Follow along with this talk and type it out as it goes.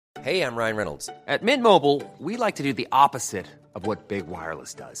Hey, I'm Ryan Reynolds. At Mint Mobile, we like to do the opposite of what Big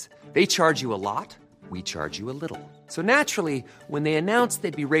Wireless does. They charge you a lot, we charge you a little. So naturally, when they announced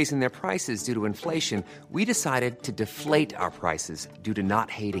they'd be raising their prices due to inflation, we decided to deflate our prices due to not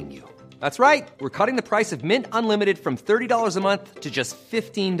hating you. That's right. We're cutting the price of Mint Unlimited from $30 a month to just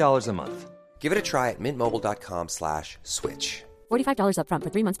 $15 a month. Give it a try at mintmobile.com/switch. $45 up front for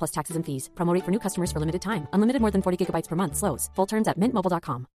 3 months plus taxes and fees. Promo rate for new customers for limited time. Unlimited more than 40 gigabytes per month. Slows full terms at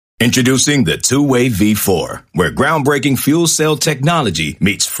mintmobile.com. Introducing the Two-Way V4, where groundbreaking fuel cell technology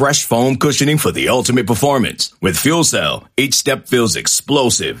meets fresh foam cushioning for the ultimate performance. With Fuel Cell, each step feels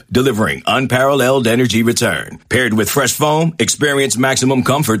explosive, delivering unparalleled energy return. Paired with fresh foam, experience maximum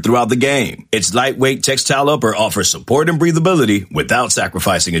comfort throughout the game. Its lightweight textile upper offers support and breathability without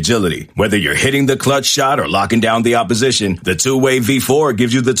sacrificing agility. Whether you're hitting the clutch shot or locking down the opposition, the Two-Way V4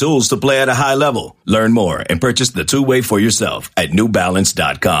 gives you the tools to play at a high level. Learn more and purchase the Two-Way for yourself at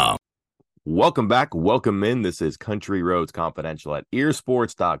newbalance.com. Welcome back. Welcome in. This is Country Roads Confidential at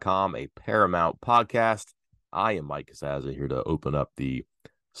earsports.com, a Paramount podcast. I am Mike Casazza here to open up the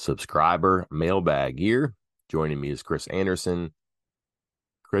subscriber mailbag here. Joining me is Chris Anderson.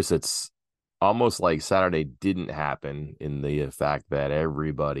 Chris, it's almost like Saturday didn't happen in the fact that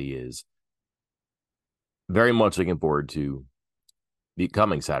everybody is very much looking forward to the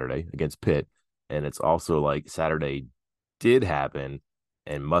coming Saturday against Pitt. And it's also like Saturday did happen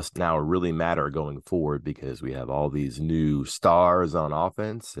and must now really matter going forward because we have all these new stars on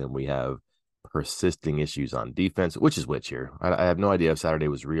offense and we have persisting issues on defense. Which is which here? I have no idea if Saturday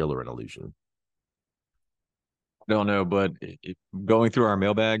was real or an illusion. I don't know, but going through our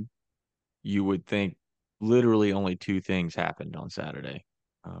mailbag, you would think literally only two things happened on Saturday.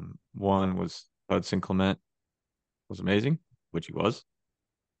 One was Hudson Clement was amazing, which he was.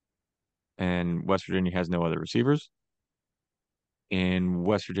 And West Virginia has no other receivers. And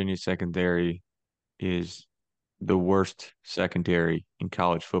West Virginia's secondary is the worst secondary in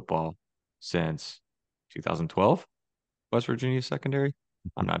college football since 2012. West Virginia's secondary?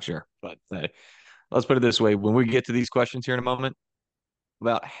 I'm not sure. But let's put it this way. When we get to these questions here in a moment,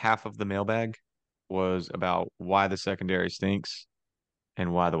 about half of the mailbag was about why the secondary stinks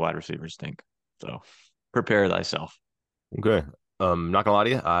and why the wide receivers stink. So prepare thyself. Okay. Not gonna lie to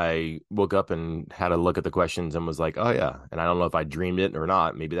you, I woke up and had a look at the questions and was like, oh yeah. And I don't know if I dreamed it or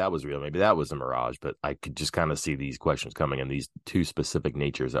not. Maybe that was real. Maybe that was a mirage, but I could just kind of see these questions coming and these two specific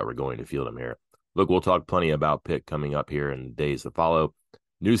natures that we're going to field them here. Look, we'll talk plenty about Pitt coming up here in the days to follow.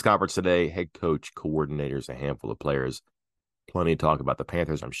 News conference today, head coach, coordinators, a handful of players. Plenty to talk about the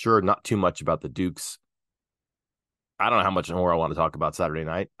Panthers, I'm sure. Not too much about the Dukes. I don't know how much more I want to talk about Saturday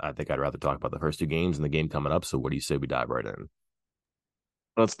night. I think I'd rather talk about the first two games and the game coming up. So what do you say we dive right in?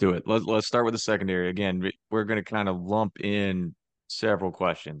 Let's do it. Let's start with the secondary. Again, we're going to kind of lump in several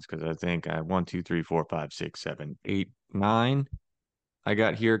questions because I think I have 1, 2, 3, 4, 5, 6, 7, 8, 9. I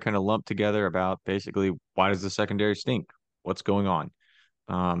got here kind of lumped together about basically why does the secondary stink? What's going on?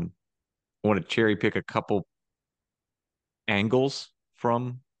 I want to cherry pick a couple angles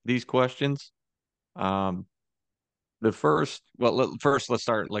from these questions. First, let's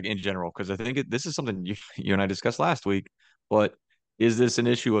start like in general because I think this is something you and I discussed last week. But is this an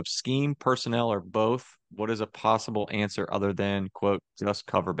issue of scheme, personnel, or both? What is a possible answer other than, quote, just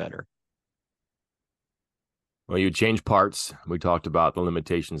cover better? Well, you change parts. We talked about the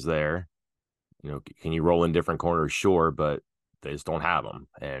limitations there. You know, can you roll in different corners? Sure, but they just don't have them.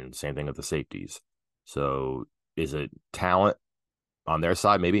 And same thing with the safeties. So is it talent on their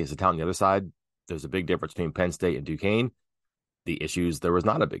side? Maybe is it talent on the other side? There's a big difference between Penn State and Duquesne. The issues, there was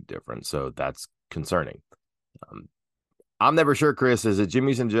not a big difference. So that's concerning. I'm never sure, Chris, is it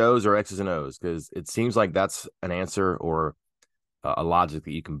Jimmy's and Joe's or X's and O's? Because it seems like that's an answer or a logic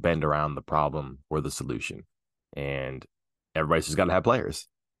that you can bend around the problem or the solution. And everybody's just got to have players.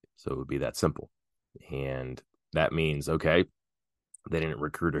 So it would be that simple. And that means, okay, they didn't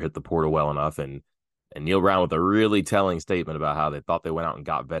recruit or hit the portal well enough. And Neil Brown with a really telling statement about how they thought they went out and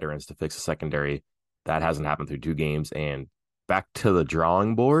got veterans to fix the secondary. That hasn't happened through 2 games. And back to the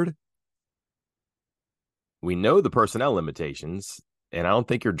drawing board. We know the personnel limitations, and I don't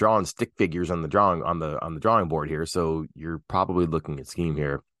think you're drawing stick figures on the drawing board here. So you're probably looking at scheme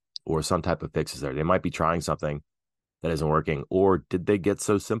here or some type of fixes there. They might be trying something that isn't working, or did they get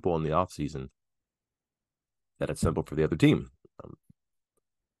so simple in the offseason that it's simple for the other team?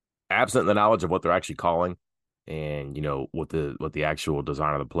 Absent the knowledge of what they're actually calling and what the actual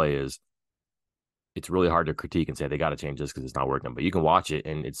design of the play is, it's really hard to critique and say they got to change this because it's not working. But you can watch it,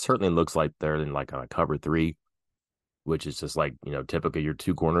 and it certainly looks like they're in like on a cover 3, which is just like, typically your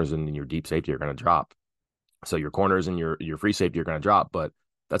 2 corners and your deep safety are going to drop. So your corners and your free safety are going to drop, but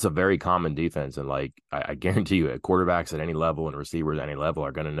that's a very common defense. And like, I guarantee you, quarterbacks at any level and receivers at any level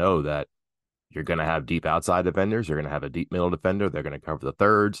are going to know that you're going to have deep outside defenders. You're going to have a deep middle defender. They're going to cover the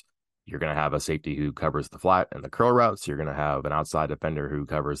thirds. You're going to have a safety who covers the flat and the curl routes. You're going to have an outside defender who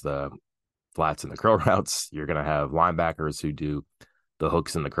covers the flats and the curl routes. You're going to have linebackers who do the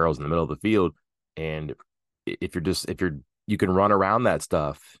hooks and the curls in the middle of the field. And you can run around that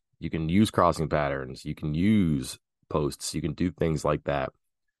stuff. You can use crossing patterns. You can use posts. You can do things like that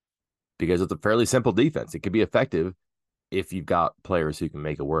because it's a fairly simple defense. It could be effective if you've got players who can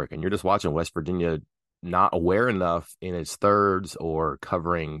make it work. And you're just watching West Virginia not aware enough in its thirds or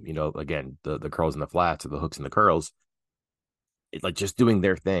covering, again, the curls and the flats or the hooks and the curls. It's like just doing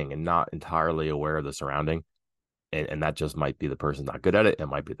their thing and not entirely aware of the surrounding. And that just might be the person's not good at it. It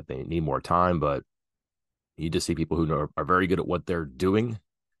might be that they need more time, but you just see people who are very good at what they're doing,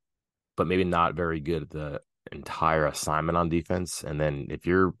 but maybe not very good at the entire assignment on defense. And then if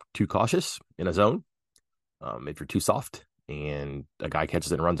you're too cautious in a zone, if you're too soft and a guy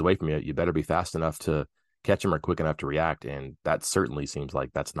catches it and runs away from you, you better be fast enough to catch him or quick enough to react. And that certainly seems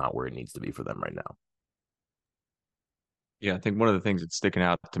like that's not where it needs to be for them right now. Yeah, I think one of the things that's sticking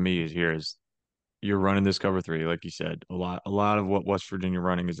out to me is you're running this cover three, like you said. A lot of what West Virginia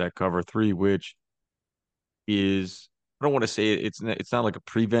running is that cover three, which is, I don't want to say it's not like a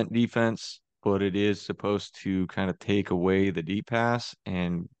prevent defense, but it is supposed to kind of take away the deep pass.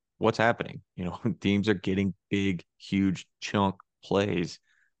 And what's happening? Teams are getting big, huge chunk plays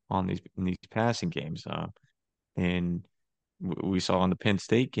in these passing games. And we saw in the Penn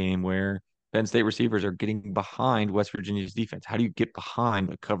State game where Penn State receivers are getting behind West Virginia's defense. How do you get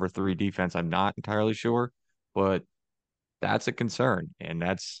behind a cover three defense? I'm not entirely sure, but that's a concern. And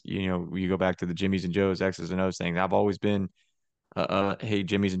that's, you go back to the Jimmys and Joes, X's and O's thing. I've always been, hey,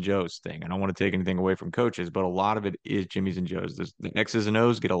 Jimmys and Joes thing. I don't want to take anything away from coaches, but a lot of it is Jimmys and Joes. The X's and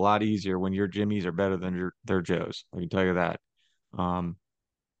O's get a lot easier when your Jimmys are better than their Joes. I can tell you that.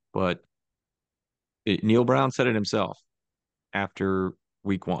 But Neil Brown said it himself after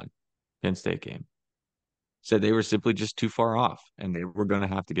week one, Penn State game. Said they were simply just too far off and they were going to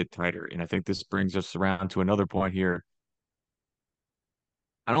have to get tighter. And I think this brings us around to another point here.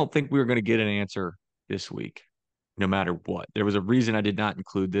 I don't think we were going to get an answer this week, no matter what. There was a reason I did not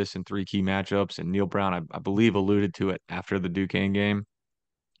include this in three key matchups, and Neil Brown, I believe, alluded to it after the Duquesne game.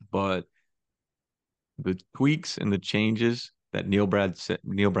 But the tweaks and the changes that Neil Brown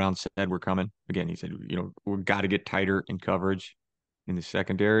said were coming. Again, he said, we've got to get tighter in coverage in the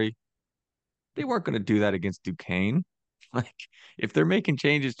secondary. They weren't going to do that against Duquesne. Like, if they're making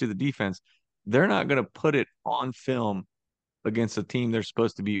changes to the defense, they're not going to put it on film against a team they're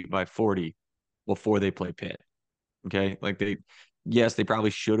supposed to beat by 40 before they play Pitt. Okay. Like they probably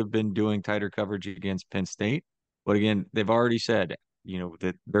should have been doing tighter coverage against Penn State. But again, they've already said,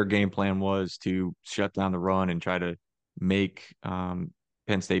 that their game plan was to shut down the run and try to make Penn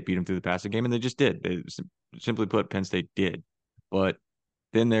State beat them through the passing game. And they just did. They, simply put, Penn State did. But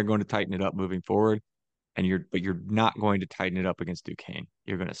then they're going to tighten it up moving forward. You're not going to tighten it up against Duquesne.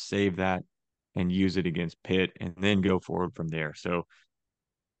 You're going to save that and use it against Pitt and then go forward from there. So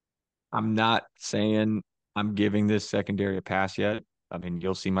I'm not saying I'm giving this secondary a pass yet. I mean,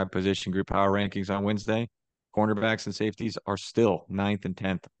 you'll see my position group power rankings on Wednesday. Cornerbacks and safeties are still 9th and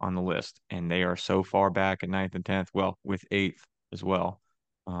 10th on the list, and they are so far back at 9th and 10th, well, with 8th as well.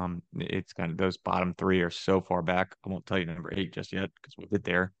 It's kind of those bottom three are so far back. I won't tell you number 8 just yet because we'll get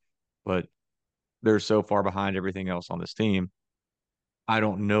there, but they're so far behind everything else on this team. I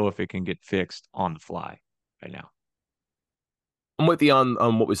don't know if it can get fixed on the fly right now. I'm with you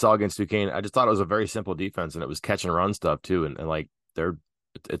on what we saw against Duquesne. I just thought it was a very simple defense, and it was catch and run stuff too. And like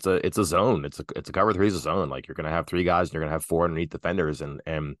it's a zone. It's a cover three is a zone. Like you're gonna have 3 guys, and you're gonna have 4 underneath defenders. And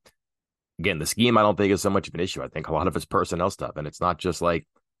again, the scheme I don't think is so much of an issue. I think a lot of it's personnel stuff, and it's not just like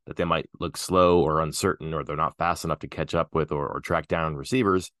that they might look slow or uncertain, or they're not fast enough to catch up with or track down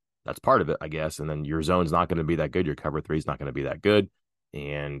receivers. That's part of it, I guess. And then your zone's not going to be that good. Your cover three is not going to be that good.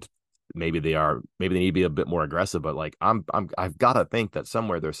 And maybe they need to be a bit more aggressive, but like I've got to think that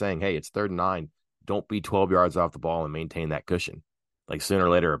somewhere they're saying, hey, it's 3rd and 9. Don't be 12 yards off the ball and maintain that cushion. Like sooner or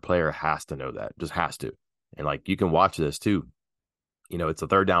later, a player has to know that, just has to. And like, you can watch this too. It's a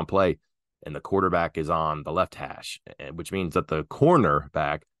 3rd down play and the quarterback is on the left hash, which means that the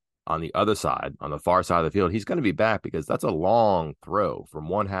cornerback on the other side, on the far side of the field, he's going to be back because that's a long throw from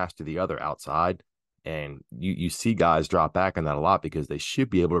one hash to the other outside. And you see guys drop back on that a lot because they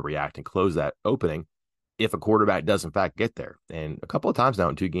should be able to react and close that opening if a quarterback does in fact get there. And a couple of times now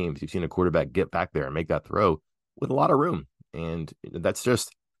in 2 games, you've seen a quarterback get back there and make that throw with a lot of room. And that's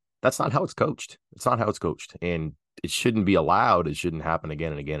not how it's coached. It's not how it's coached. And it shouldn't be allowed. It shouldn't happen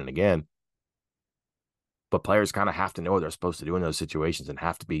again and again and again. But players kind of have to know what they're supposed to do in those situations and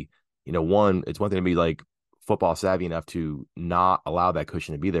have to be, it's one thing to be like football savvy enough to not allow that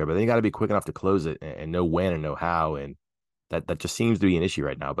cushion to be there, but then you got to be quick enough to close it and know when and know how. And that just seems to be an issue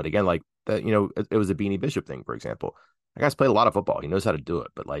right now. But again, like that, it was a Beanie Bishop thing, for example. That guy's played a lot of football. He knows how to do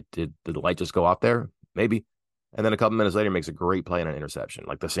it. But like, did the light just go off there? Maybe. And then a couple minutes later, makes a great play on an interception.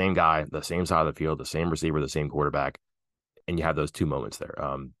 Like the same guy, the same side of the field, the same receiver, the same quarterback. And you have those two moments there.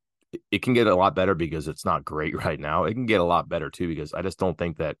 It can get a lot better because it's not great right now. It can get a lot better too, because I don't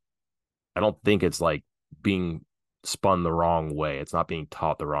think it's like being spun the wrong way. It's not being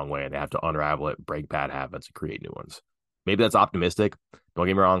taught the wrong way, and they have to unravel it, break bad habits, and create new ones. Maybe that's optimistic. Don't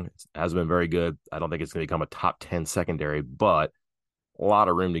get me wrong. It hasn't been very good. I don't think it's going to become a top 10 secondary, but a lot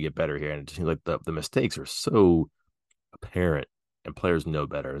of room to get better here. And it seems like the mistakes are so apparent, and players know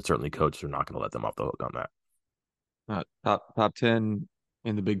better. And certainly coaches are not going to let them off the hook on that. Top 10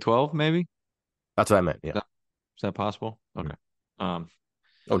 in the Big 12, maybe? That's what I meant. Yeah. Is that possible? Okay.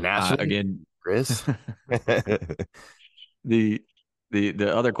 Nationally? Again, Chris? the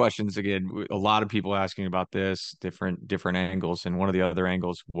other questions, again, a lot of people asking about this, different angles. And one of the other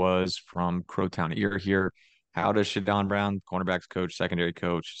angles was from Crowtown Ear here. How does Shadon Brown, cornerbacks coach, secondary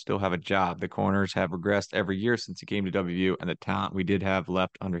coach, still have a job? The corners have regressed every year since he came to WVU, and the talent we did have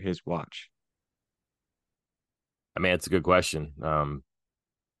left under his watch. I mean, it's a good question.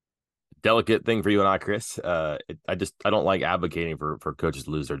 Delicate thing for you and I, Chris. I don't like advocating for coaches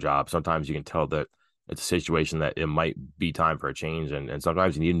to lose their job. Sometimes you can tell that it's a situation that it might be time for a change, and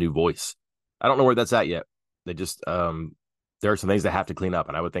sometimes you need a new voice. I don't know where that's at yet. They just there are some things that have to clean up,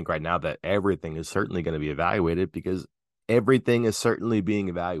 and I would think right now that everything is certainly going to be evaluated, because everything is certainly being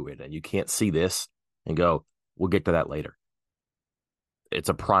evaluated, and you can't see this and go, we'll get to that later. It's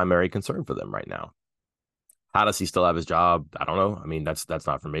a primary concern for them right now. How does he still have his job? I don't know. I mean, that's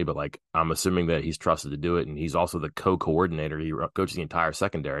not for me, but like, I'm assuming that he's trusted to do it, and he's also the co-coordinator. He coaches the entire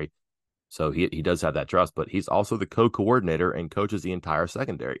secondary, so he does have that trust. But he's also the co-coordinator and coaches the entire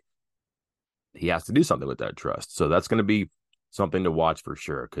secondary. He has to do something with that trust. So that's going to be something to watch for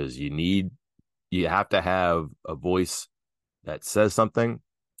sure, because you have to have a voice that says something,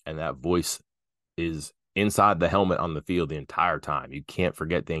 and that voice is inside the helmet on the field the entire time. You can't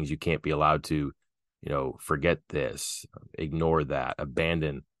forget things. You can't be allowed to forget this, ignore that,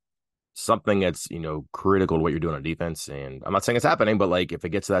 abandon something that's, critical to what you're doing on defense. And I'm not saying it's happening, but like, if it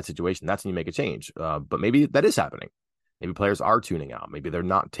gets to that situation, that's when you make a change. But maybe that is happening. Maybe players are tuning out. Maybe they're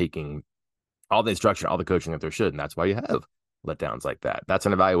not taking all the instruction, all the coaching that they should. And that's why you have letdowns like that. That's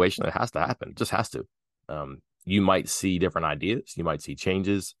an evaluation that has to happen. It just has to. You might see different ideas. You might see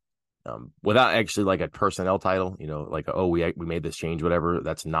changes without actually like a personnel title, like, oh, we made this change, whatever.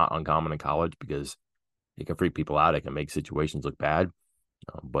 That's not uncommon in college, because it can freak people out. It can make situations look bad.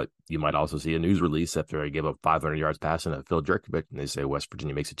 But you might also see a news release after I give up 500 yards passing to Phil Jerkovich, and they say West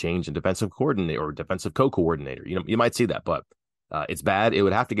Virginia makes a change in defensive coordinator or defensive co-coordinator. You might see that, but it's bad. It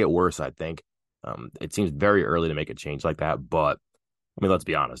would have to get worse, I think. It seems very early to make a change like that, but I mean, let's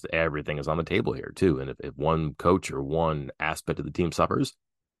be honest. Everything is on the table here too, and if one coach or one aspect of the team suffers,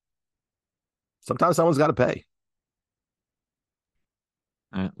 sometimes someone's got to pay.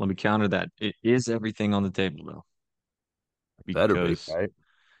 Let me counter that. It is everything on the table, though. Better be, right?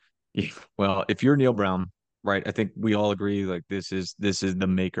 If you're Neal Brown, right, I think we all agree, like, this is the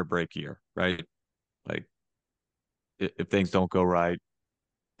make or break year, right? Like, if things don't go right,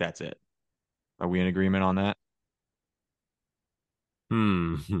 that's it. Are we in agreement on that?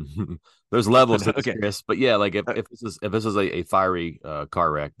 There's levels to this, Okay. Chris, but yeah, like if this is a fiery car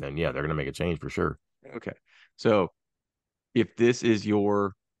wreck, then yeah, they're gonna make a change for sure. Okay. So if this is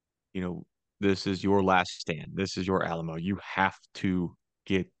your, this is your last stand, this is your Alamo, you have to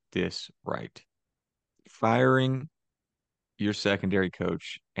get this right. Firing your secondary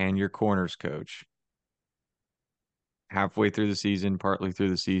coach and your corners coach halfway through the season, partly through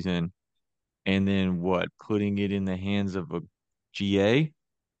the season, and then what? Putting it in the hands of a GA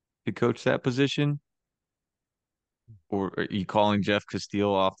to coach that position? Or are you calling Jeff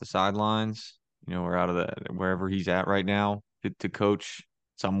Castile off the sidelines, or out of wherever he's at right now to coach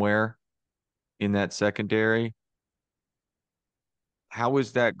somewhere in that secondary? How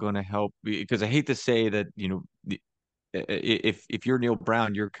is that going to help? Because I hate to say that, if you're Neal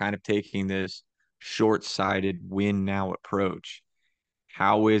Brown, you're kind of taking this short-sighted win now approach.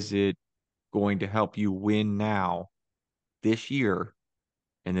 How is it going to help you win now this year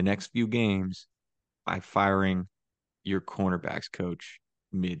in the next few games by firing your cornerbacks coach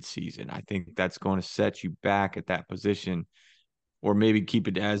mid-season? I think that's going to set you back at that position or maybe keep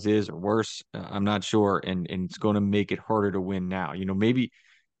it as is or worse. I'm not sure. And it's going to make it harder to win now. Maybe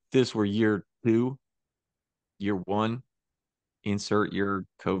this were year 2, year 1, insert your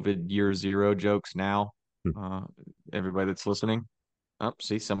COVID year 0 jokes now. Everybody that's listening. Oh,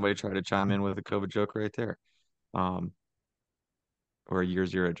 see, somebody tried to chime in with a COVID joke right there. Or a year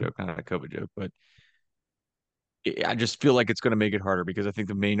 0 joke, not a COVID joke, but I just feel like it's going to make it harder because I think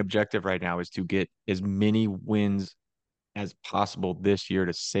the main objective right now is to get as many wins as possible this year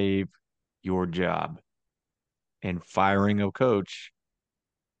to save your job. And firing a coach,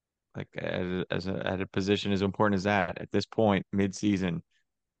 like at a position as important as that at this point, mid-season,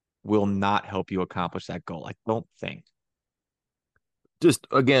 will not help you accomplish that goal. I don't think. Just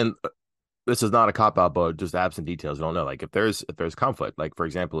again, this is not a cop out, but just absent details. We don't know. Like if there's conflict, like for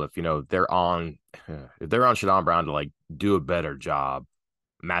example, if they're on Shadon Brown to like do a better job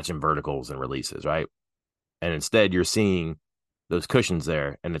matching verticals and releases, right? And instead you're seeing those cushions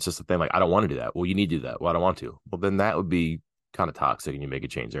there, and it's just a thing like I don't want to do that. Well, you need to do that. Well, I don't want to. Well, then that would be kind of toxic, and you make a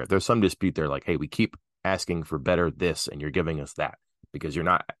change there. If there's some dispute there, like, hey, we keep asking for better this, and you're giving us that because you're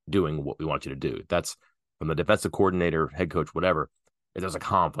not doing what we want you to do. That's from the defensive coordinator, head coach, whatever. If there's a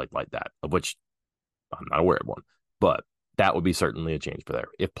conflict like that, of which I'm not aware of one, but that would be certainly a change for there.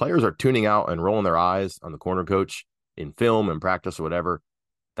 If players are tuning out and rolling their eyes on the corner coach in film and practice or whatever,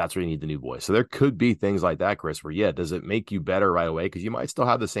 that's where you need the new voice. So there could be things like that, Chris, where, yeah, does it make you better right away? Because you might still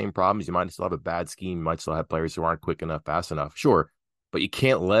have the same problems. You might still have a bad scheme. You might still have players who aren't quick enough, fast enough. Sure, but you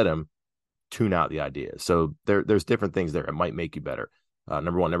can't let them tune out the ideas. So there's different things there. It might make you better.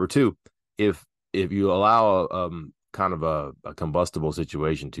 Number one. Number two, if you allow kind of a combustible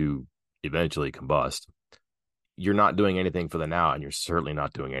situation to eventually combust, you're not doing anything for the now, and you're certainly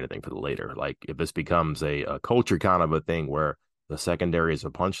not doing anything for the later. Like if this becomes a culture kind of a thing where the secondary is a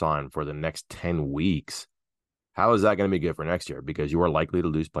punchline for the next 10 weeks, how is that going to be good for next year? Because you are likely to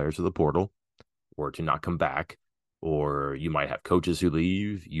lose players to the portal or to not come back, or you might have coaches who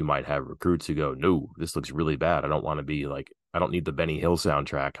leave. You might have recruits who go, no, this looks really bad. I don't want to be like, I don't need the Benny Hill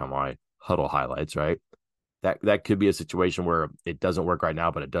soundtrack on my huddle highlights, right? That could be a situation where it doesn't work right now,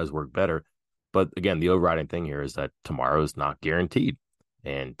 but it does work better. But again, the overriding thing here is that tomorrow is not guaranteed,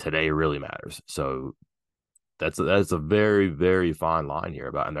 and today really matters. So that's a very, very fine line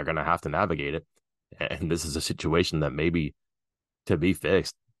here and they're going to have to navigate it. And this is a situation that maybe to be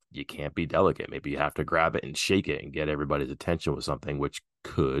fixed, you can't be delicate. Maybe you have to grab it and shake it and get everybody's attention with something which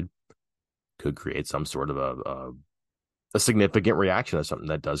could create some sort of a significant reaction to something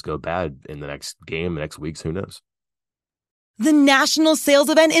that does go bad in the next game, the next weeks, who knows? The national sales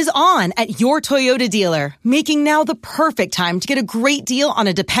event is on at your Toyota dealer, making now the perfect time to get a great deal on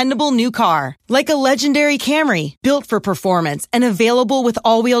a dependable new car. Like a legendary Camry, built for performance and available with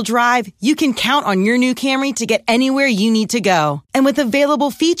all-wheel drive, you can count on your new Camry to get anywhere you need to go. And with available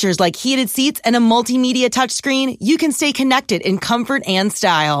features like heated seats and a multimedia touchscreen, you can stay connected in comfort and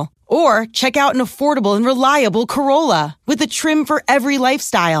style. Or check out an affordable and reliable Corolla with a trim for every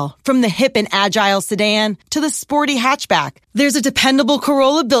lifestyle, from the hip and agile sedan to the sporty hatchback. There's a dependable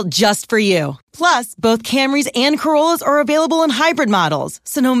Corolla built just for you. Plus, both Camrys and Corollas are available in hybrid models,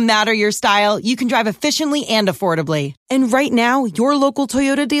 so no matter your style, you can drive efficiently and affordably. And right now, your local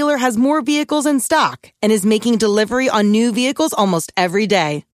Toyota dealer has more vehicles in stock and is making delivery on new vehicles almost every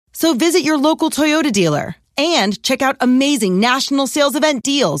day. So visit your local Toyota dealer. And check out amazing national sales event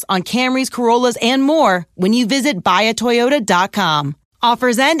deals on Camrys, Corollas, and more when you visit buyatoyota.com.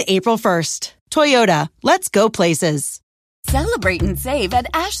 Offers end April 1st. Toyota, let's go places. Celebrate and save at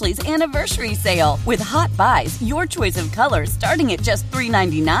Ashley's Anniversary Sale. With Hot Buys, your choice of colors starting at just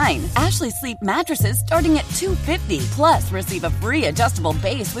 $3.99. Ashley Sleep mattresses starting at $2.50. Plus, receive a free adjustable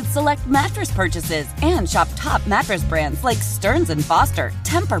base with select mattress purchases. And shop top mattress brands like Stearns & Foster,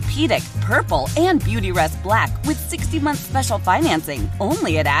 Tempur-Pedic, Purple, and Beautyrest Black with 60-month special financing.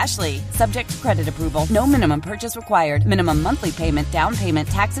 Only at Ashley. Subject to credit approval. No minimum purchase required. Minimum monthly payment, down payment,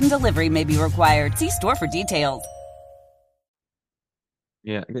 tax, and delivery may be required. See store for details.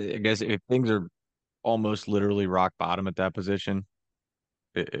 Yeah, I guess if things are almost literally rock bottom at that position,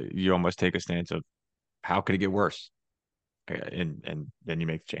 you almost take a stance of how could it get worse, and then you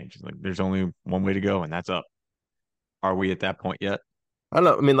make the change. Like there's only one way to go, and that's up. Are we at that point yet? I don't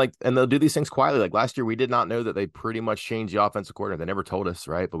know. I mean, like, and they'll do these things quietly. Like last year, we did not know that they pretty much changed the offensive coordinator. They never told us,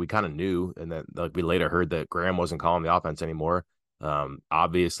 right? But we kind of knew, and then like we later heard that Graham wasn't calling the offense anymore.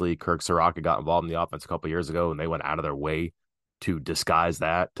 Obviously, Kirk Soraka got involved in the offense a couple of years ago, and they went out of their way to disguise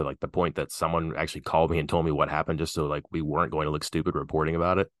that to like the point that someone actually called me and told me what happened just so like we weren't going to look stupid reporting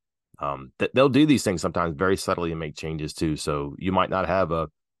about it. They'll do these things sometimes very subtly and make changes too. So you might not have a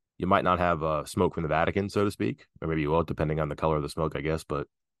You might not have smoke from the Vatican, so to speak, or maybe you will, depending on the color of the smoke, I guess. But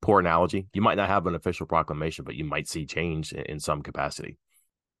poor analogy. You might not have an official proclamation, but you might see change in some capacity.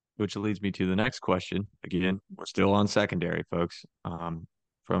 Which leads me to the next question. Again, we're still on secondary, folks.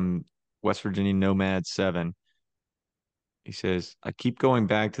 From West Virginia Nomad 7. He says, I keep going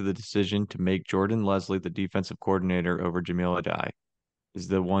back to the decision to make Jordan Leslie the defensive coordinator over Jamil Adai is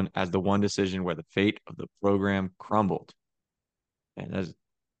the one decision where the fate of the program crumbled. And that's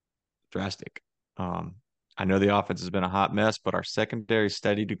drastic. I know the offense has been a hot mess, but our secondary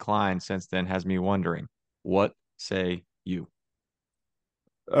steady decline since then has me wondering, what say you?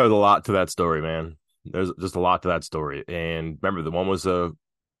 There's a lot to that story, man. There's just a lot to that story. And remember, the one was a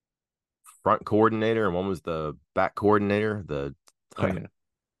front coordinator and one was the back coordinator. That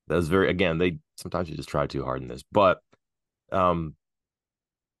was they sometimes you just try too hard in this. But in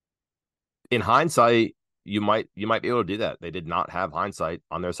hindsight, you might be able to do that. They did not have hindsight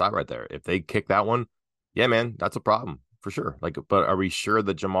on their side right there. If they kick that one, yeah, man, that's a problem for sure. But are we sure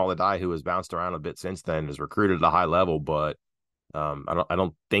that Jamal Adai, who has bounced around a bit since then, is recruited at a high level? But I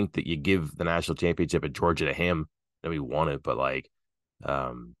don't think that you give the national championship at Georgia to him. That we won it, but was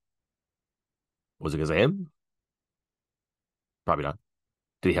it because of him? Probably not.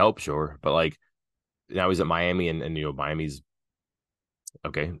 Did he help? Sure, but now he's at Miami, and Miami's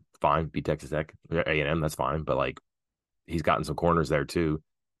okay, fine. Beat Texas Tech, A&M, that's fine. But he's gotten some corners there too.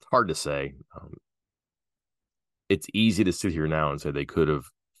 It's hard to say. It's easy to sit here now and say they could have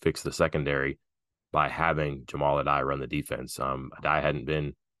fixed the secondary by having Jamal Adai run the defense. Adai hadn't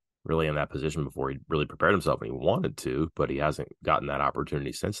been really in that position before. He really prepared himself and he wanted to, but he hasn't gotten that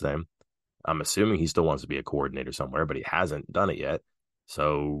opportunity since then. I'm assuming he still wants to be a coordinator somewhere, but he hasn't done it yet.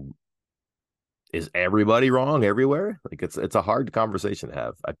 So is everybody wrong everywhere? It's a hard conversation to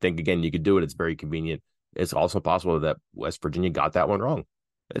have. I think, again, you could do it. It's very convenient. It's also possible that West Virginia got that one wrong.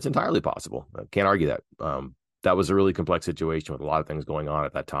 It's entirely possible. I can't argue that. That was a really complex situation with a lot of things going on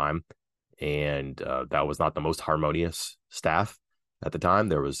at that time. And that was not the most harmonious staff at the time.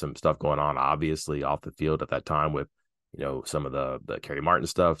 There was some stuff going on, obviously, off the field at that time with, some of the Kerry Martin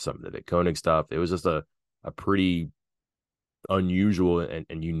stuff, some of the Vic Koenig stuff. It was just a pretty unusual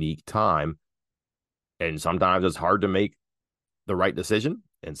and unique time. And sometimes it's hard to make the right decision.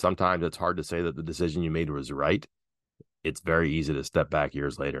 And sometimes it's hard to say that the decision you made was right. It's very easy to step back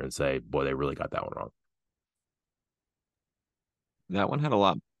years later and say, boy, they really got that one wrong. That one had a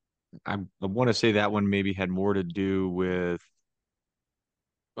lot. I want to say that one maybe had more to do with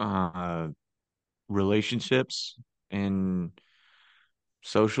relationships and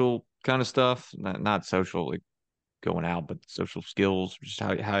social kind of stuff. Not social, going out, but social skills, just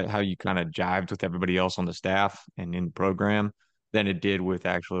how you kind of jived with everybody else on the staff and in the program than it did with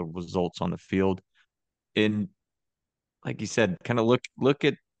actual results on the field. And like you said, kind of look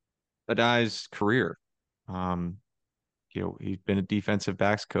at Adai's career. He's been a defensive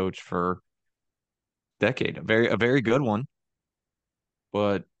backs coach for a decade, a very good one,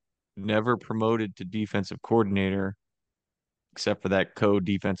 but never promoted to defensive coordinator, except for that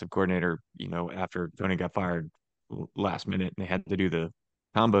co-defensive coordinator, after Tony got fired last minute and they had to do the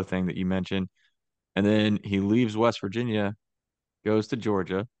combo thing that you mentioned. And then he leaves West Virginia, goes to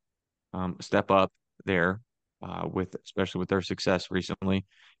Georgia, step up there especially with their success recently,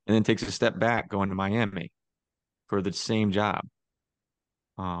 and then takes a step back going to Miami for the same job.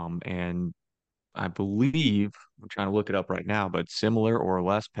 And I believe, I'm trying to look it up right now, but similar or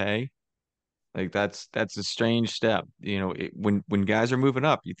less pay. That's a strange step. When guys are moving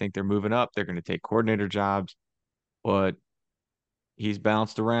up, you think they're moving up, they're going to take coordinator jobs, but he's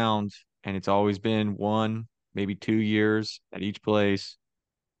bounced around and it's always been 1, maybe 2 years at each place,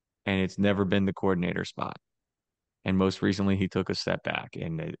 and it's never been the coordinator spot. And most recently, he took a step back.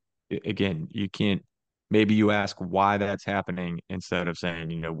 And again, you can't. Maybe you ask why that's happening instead of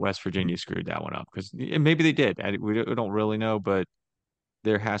saying, West Virginia screwed that one up, because maybe they did. We don't really know, but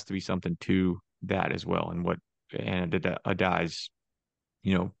there has to be something to that as well. And Adai's,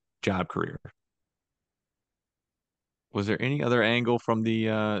 job career. Was there any other angle from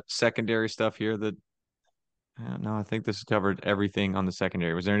the secondary stuff here that? No, I think this covered everything on the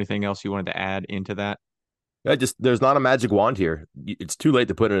secondary. Was there anything else you wanted to add into that? There's not a magic wand here. It's too late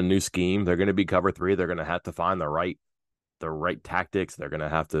to put in a new scheme. They're going to be cover 3. They're going to have to find the right tactics. They're going to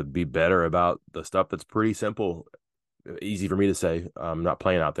have to be better about the stuff that's pretty simple. Easy for me to say. I'm not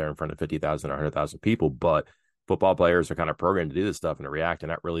playing out there in front of 50,000 or 100,000 people, but football players are kind of programmed to do this stuff and to react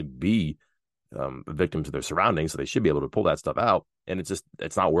and not really be victims of their surroundings. So they should be able to pull that stuff out. And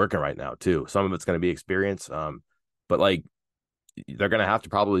it's not working right now too. Some of it's going to be experience. But they're going to have to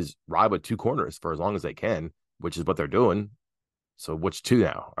probably ride with 2 corners for as long as they can, which is what they're doing. So which two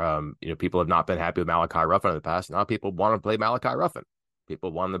now? People have not been happy with Malachi Ruffin in the past. Now people want to play Malachi Ruffin.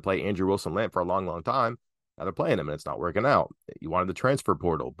 People wanted to play Andrew Wilson-Lamp for a long, long time. Now they're playing him, and it's not working out. You wanted the transfer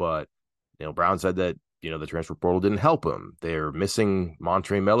portal, but Brown said that the transfer portal didn't help him. They're missing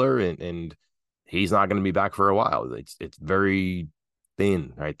Montre Miller, and he's not going to be back for a while. It's very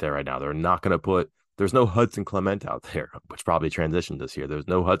thin right there right now. They're not going to put. There's no Hudson Clement out there, which probably transitioned this year. There's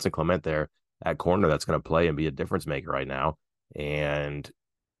no Hudson Clement there at corner that's going to play and be a difference maker right now, and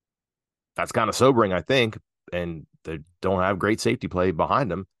that's kind of sobering, I think. And they don't have great safety play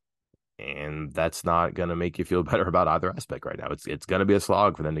behind them. And that's not going to make you feel better about either aspect right now. It's going to be a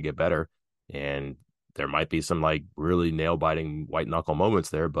slog for them to get better. And there might be some like really nail biting white knuckle moments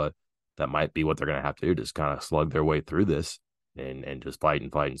there, but that might be what they're going to have to do. Just kind of slug their way through this and just fight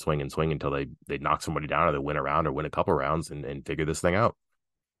and swing until they knock somebody down or they win a round or win a couple rounds and figure this thing out.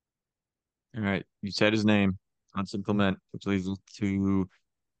 All right. You said his name, Hudson Clement, which leads to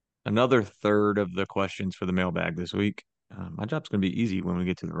another third of the questions for the mailbag this week. My job's going to be easy when we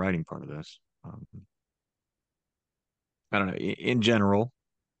get to the writing part of this. I don't know. In general,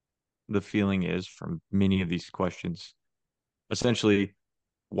 the feeling is from many of these questions, essentially,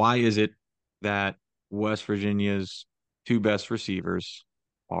 why is it that West Virginia's two best receivers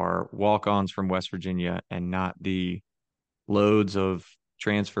are walk-ons from West Virginia and not the loads of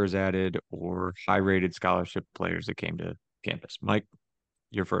transfers added or high-rated scholarship players that came to campus? Mike,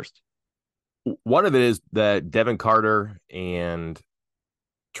 you're first. One of it is that Devin Carter and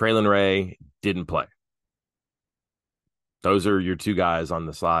Traylon Ray didn't play. Those are your two guys on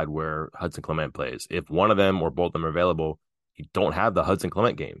the side where Hudson Clement plays. If one of them or both of them are available, you don't have the Hudson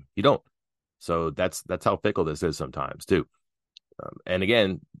Clement game. You don't. So that's how fickle this is sometimes too. And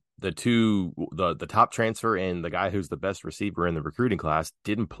again, the top transfer and the guy who's the best receiver in the recruiting class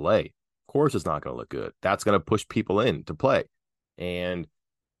didn't play. Of course, it's not going to look good. That's going to push people in to play. And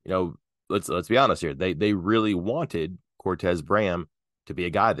let's be honest here. They really wanted Cortez Bram to be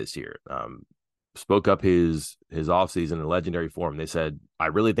a guy this year. Spoke up his offseason in legendary form. They said, I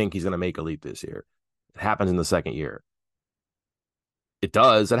really think he's going to make a leap this year. It happens in the second year. It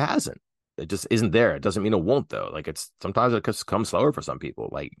does. It hasn't. It just isn't there. It doesn't mean it won't, though. Like sometimes it comes slower for some people.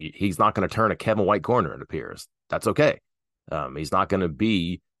 Like he's not going to turn a Kevin White corner, it appears. That's okay. He's not going to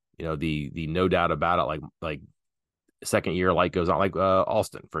be, the no doubt about it. Like second year light goes on, like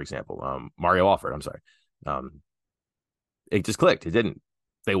Alston, for example, Mario Alford. I'm sorry. It just clicked. It didn't.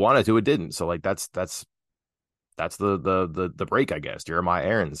 They wanted to, it didn't. So like that's the break, I guess. Jeremiah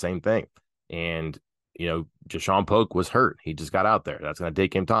Aaron, the same thing. And Jashawn Polk was hurt. He just got out there. That's going to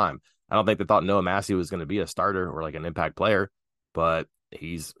take him time. I don't think they thought Noah Massey was going to be a starter or like an impact player, but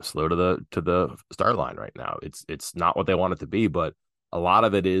he's slow to the start line right now. It's not what they want it to be, but a lot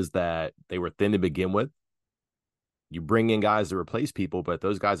of it is that they were thin to begin with. You bring in guys to replace people, but if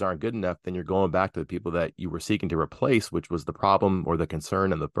those guys aren't good enough, then you're going back to the people that you were seeking to replace, which was the problem or the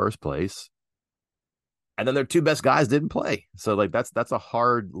concern in the first place. And then their two best guys didn't play. So like that's a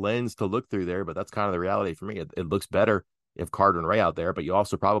hard lens to look through there, but that's kind of the reality for me. It looks better if Carter and Ray out there, but you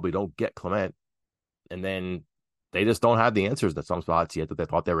also probably don't get Clement. And then they just don't have the answers at some spots yet that they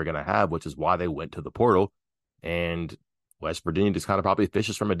thought they were going to have, which is why they went to the portal. And West Virginia just kind of probably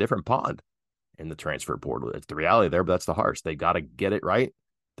fishes from a different pond in the transfer portal. It's the reality there, but that's the harsh. They got to get it right.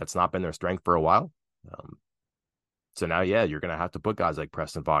 That's not been their strength for a while. So now, you're going to have to put guys like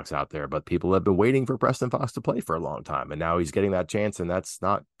Preston Fox out there, but people have been waiting for Preston Fox to play for a long time. And now he's getting that chance, and that's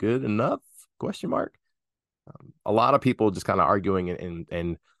not good enough? ? A lot of people just kind of arguing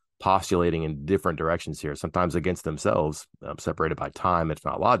and postulating in different directions here, sometimes against themselves, separated by time, if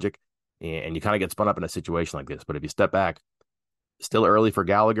not logic. And you kind of get spun up in a situation like this. But if you step back, still early for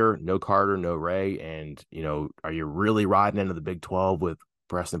Gallagher, no Carter, no Ray. And, are you really riding into the Big 12 with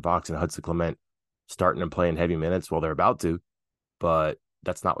Preston Fox and Hudson Clement starting and playing heavy minutes? Well, they're about to, but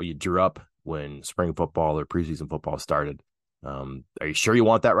that's not what you drew up when spring football or preseason football started. Are you sure you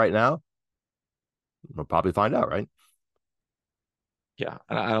want that right now? We'll probably find out, right? Yeah,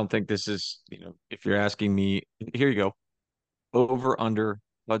 I don't think this is, if you're asking me, here you go. Over under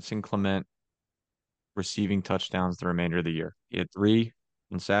Hudson Clement receiving touchdowns the remainder of the year. He had 3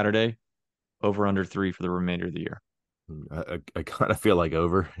 on Saturday, over under 3 for the remainder of the year. I kind of feel like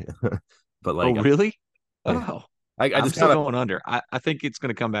over, but like, oh, really? Oh, I just still going under. I think it's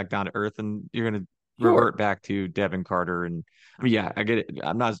going to come back down to earth, and you're going to revert back to Devin Carter. And I mean, I get it.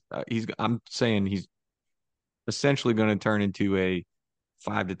 I'm saying he's essentially going to turn into a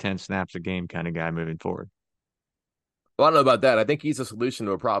 5 to 10 snaps a game kind of guy moving forward. Well, I don't know about that. I think he's a solution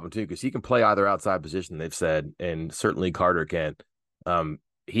to a problem too, because he can play either outside position, they've said, and certainly Carter can.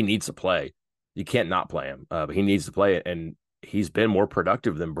 He needs to play. You can't not play him, but he needs to play it. And he's been more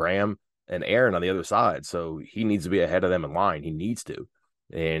productive than Bram and Aaron on the other side. So he needs to be ahead of them in line. He needs to.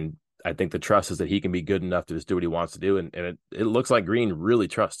 And I think the trust is that he can be good enough to just do what he wants to do. And it looks like Green really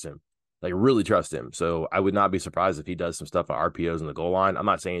trusts him, like really trusts him. So I would not be surprised if he does some stuff at RPOs in the goal line. I'm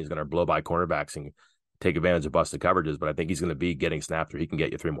not saying he's going to blow by cornerbacks and take advantage of busted coverages, but I think he's going to be getting snaps where he can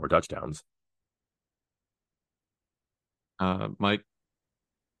get you 3 more touchdowns. Mike,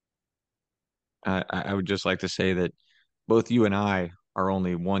 I would just like to say that both you and I are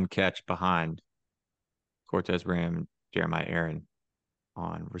only 1 catch behind Cortez Bram and Jeremiah Aaron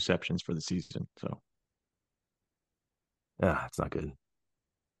on receptions for the season. So yeah, it's not good.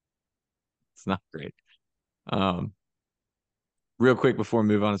 It's not great. Real quick before we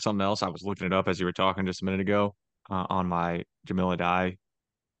move on to something else, I was looking it up as you were talking just a minute ago on my Jamil Adai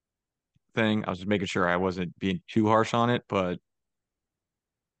thing. I was just making sure I wasn't being too harsh on it, but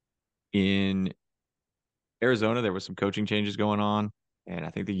in Arizona, there was some coaching changes going on. And I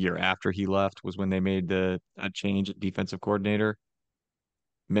think the year after he left was when they made a change at defensive coordinator.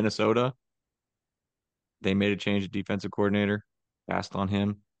 Minnesota, they made a change at defensive coordinator, passed on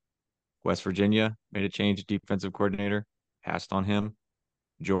him. West Virginia made a change at defensive coordinator, passed on him.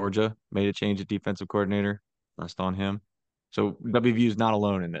 Georgia made a change at defensive coordinator, passed on him. So WVU is not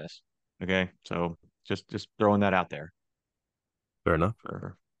alone in this. Okay, so just throwing that out there. Fair enough.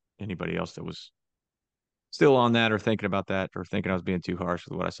 For anybody else that was still on that or thinking about that or thinking I was being too harsh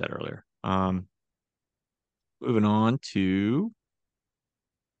with what I said earlier. Moving on to,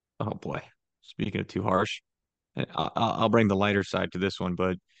 oh boy, speaking of too harsh, I'll bring the lighter side to this one,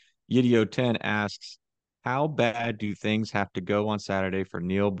 but Yidio 10 asks, how bad do things have to go on Saturday for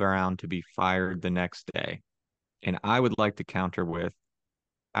Neil Brown to be fired the next day? And I would like to counter with,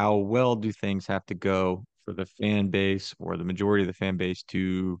 how well do things have to go for the fan base or the majority of the fan base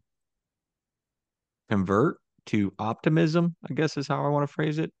to convert to optimism, I guess is how I want to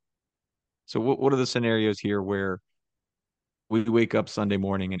phrase it. So what are the scenarios here where we wake up Sunday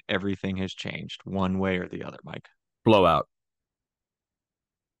morning and everything has changed one way or the other, Mike? Blowout.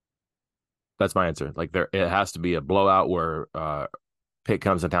 That's my answer. Like it has to be a blowout where Pitt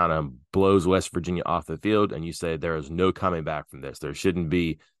comes to town and blows West Virginia off the field, and you say there is no coming back from this. There shouldn't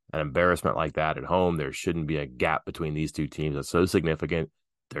be an embarrassment like that at home. There shouldn't be a gap between these two teams that's so significant.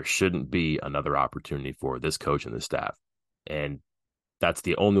 There shouldn't be another opportunity for this coach and the staff. And that's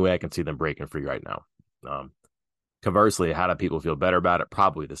the only way I can see them breaking free right now. Conversely, how do people feel better about it?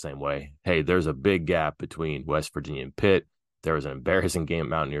 Probably the same way. Hey, there's a big gap between West Virginia and Pitt. There was an embarrassing game at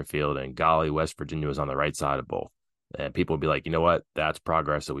Mountaineer Field, and golly, West Virginia was on the right side of both. And people would be like, you know what? That's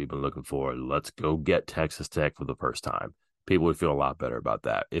progress that we've been looking for. Let's go get Texas Tech for the first time. People would feel a lot better about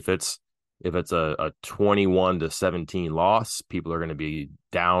that. If it's a 21-17 loss, people are going to be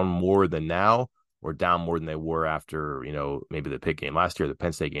down more than now, or down more than they were after, maybe the Pitt game last year, the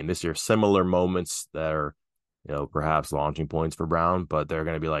Penn State game this year. Similar moments that are, perhaps launching points for Brown, but they're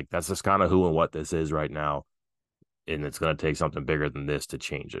going to be like, that's just kind of who and what this is right now. And it's going to take something bigger than this to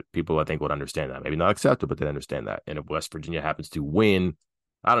change it. People, I think, would understand that. Maybe not accept it, but they understand that. And if West Virginia happens to win,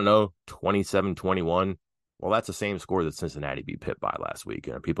 I don't know, 27-21, well, that's the same score that Cincinnati beat Pitt by last week.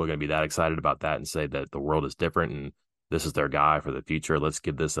 And people are going to be that excited about that and say that the world is different and this is their guy for the future. Let's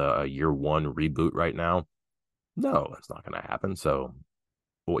give this a year one reboot right now. No, that's not going to happen. So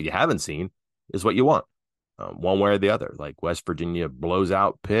what you haven't seen is what you want, one way or the other. Like West Virginia blows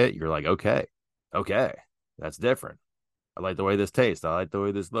out Pitt, you're like, okay, that's different. I like the way this tastes. I like the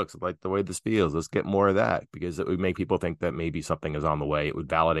way this looks. I like the way this feels. Let's get more of that, because it would make people think that maybe something is on the way. It would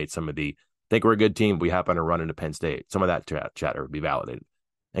validate some of the, think we're a good team, we happen to run into Penn State. Some of that chatter would be validated.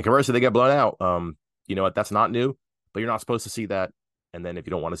 And conversely, they get blown out. You know what? That's not new, but you're not supposed to see that. And then if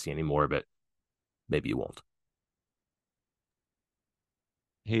you don't want to see any more of it, maybe you won't.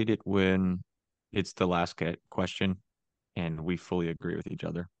 Hate it when it's the last question and we fully agree with each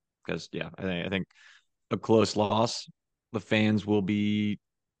other. Because, yeah, I think a close loss, the fans will be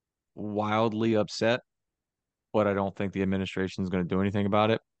wildly upset, but I don't think the administration is going to do anything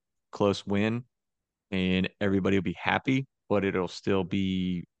about it. Close win, and everybody will be happy, but it'll still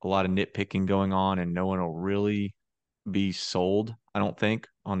be a lot of nitpicking going on, and no one will really be sold, I don't think,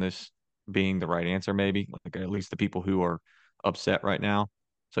 on this being the right answer, maybe. Like, at least the people who are upset right now.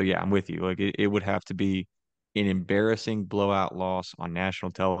 So, yeah, I'm with you. Like, it would have to be an embarrassing blowout loss on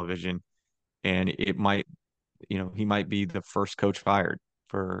national television, and it might, he might be the first coach fired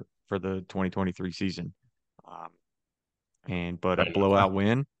for the 2023 season. But a blowout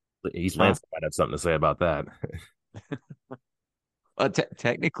win. East Lansing might have something to say about that.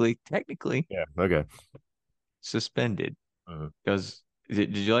 Technically, yeah, okay. Suspended. Because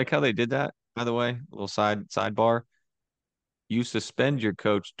did you like how they did that? By the way, a little sidebar. you suspend your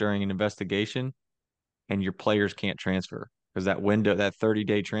coach during an investigation and your players can't transfer because that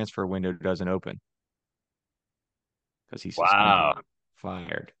 30-day transfer window doesn't open because he's suspended,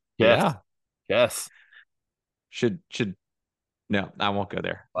 fired. Yes. Yeah. Yes. Should no, I won't go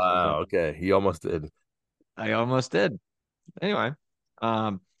there. Wow. Okay. You almost did. I almost did. Anyway.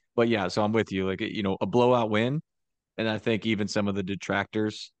 But yeah, so I'm with you. Like, a blowout win. And I think even some of the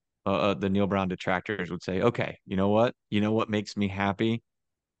detractors, the Neal Brown detractors would say, okay, you know what? You know what makes me happy?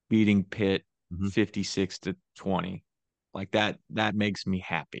 Beating Pitt 56-20. Like that makes me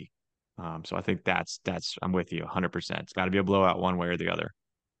happy. So I think that's I'm with you 100%. It's got to be a blowout one way or the other.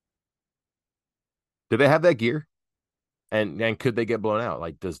 Do they have that gear? And could they get blown out?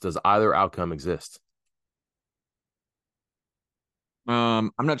 Like, does either outcome exist?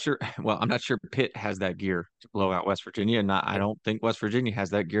 I'm not sure. Well, I'm not sure Pitt has that gear to blow out West Virginia, and I don't think West Virginia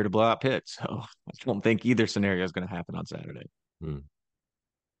has that gear to blow out Pitt. So I don't think either scenario is going to happen on Saturday.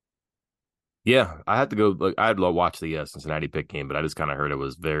 Yeah, I had to go. Look, I had to watch the Cincinnati Pitt game, but I just kind of heard it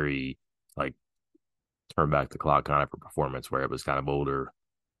was very like turn back the clock kind of for performance, where it was kind of older.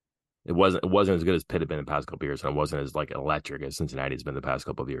 It wasn't as good as Pitt had been in the past couple of years, and it wasn't as like electric as Cincinnati has been the past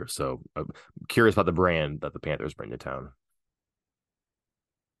couple of years. So I'm curious about the brand that the Panthers bring to town.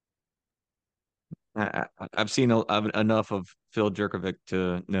 I've seen enough of Phil Jurkovec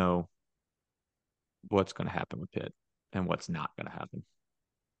to know what's going to happen with Pitt and what's not going to happen.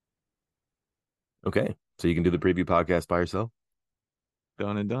 Okay, so you can do the preview podcast by yourself?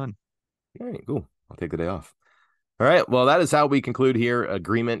 Done and done. All right, cool. I'll take the day off. All right, well, that is how we conclude here.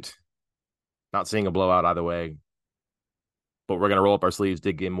 Agreement. Not seeing a blowout either way. But we're going to roll up our sleeves,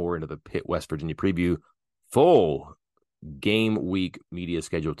 dig in more into the Pitt West Virginia preview. Full game week media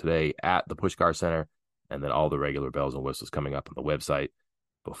schedule today at the Puskar Center, and then all the regular bells and whistles coming up on the website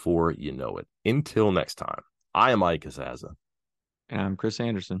before you know it. Until next time, I am Mike Casazza. And I'm Chris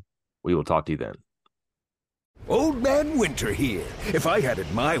Anderson. We will talk to you then. Old Man Winter here. If I had it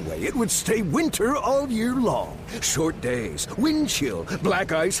my way, it would stay winter all year long. Short days, wind chill,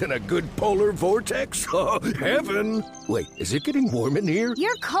 black ice, and a good polar vortex. Oh, heaven. Wait, is it getting warm in here?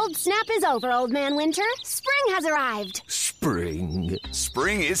 Your cold snap is over, Old Man Winter. Spring has arrived. Spring.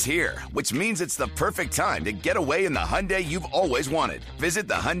 Spring is here, which means it's the perfect time to get away in the Hyundai you've always wanted. Visit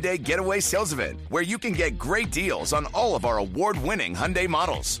the Hyundai Getaway Sales Event, where you can get great deals on all of our award-winning Hyundai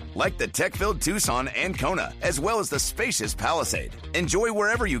models, like the tech-filled Tucson and Kona, as well as the spacious Palisade. Enjoy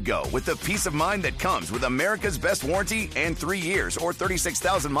wherever you go with the peace of mind that comes with America's best warranty and 3 years or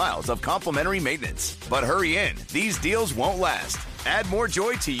 36,000 miles of complimentary maintenance. But hurry in, these deals won't last. Add more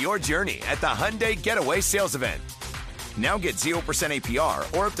joy to your journey at the Hyundai Getaway Sales Event. Now get 0%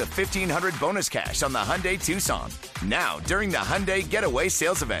 APR or up to $1,500 bonus cash on the Hyundai Tucson. Now during the Hyundai Getaway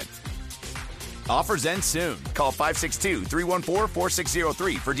Sales Event. Offers end soon. Call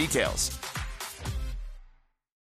 562-314-4603 for details.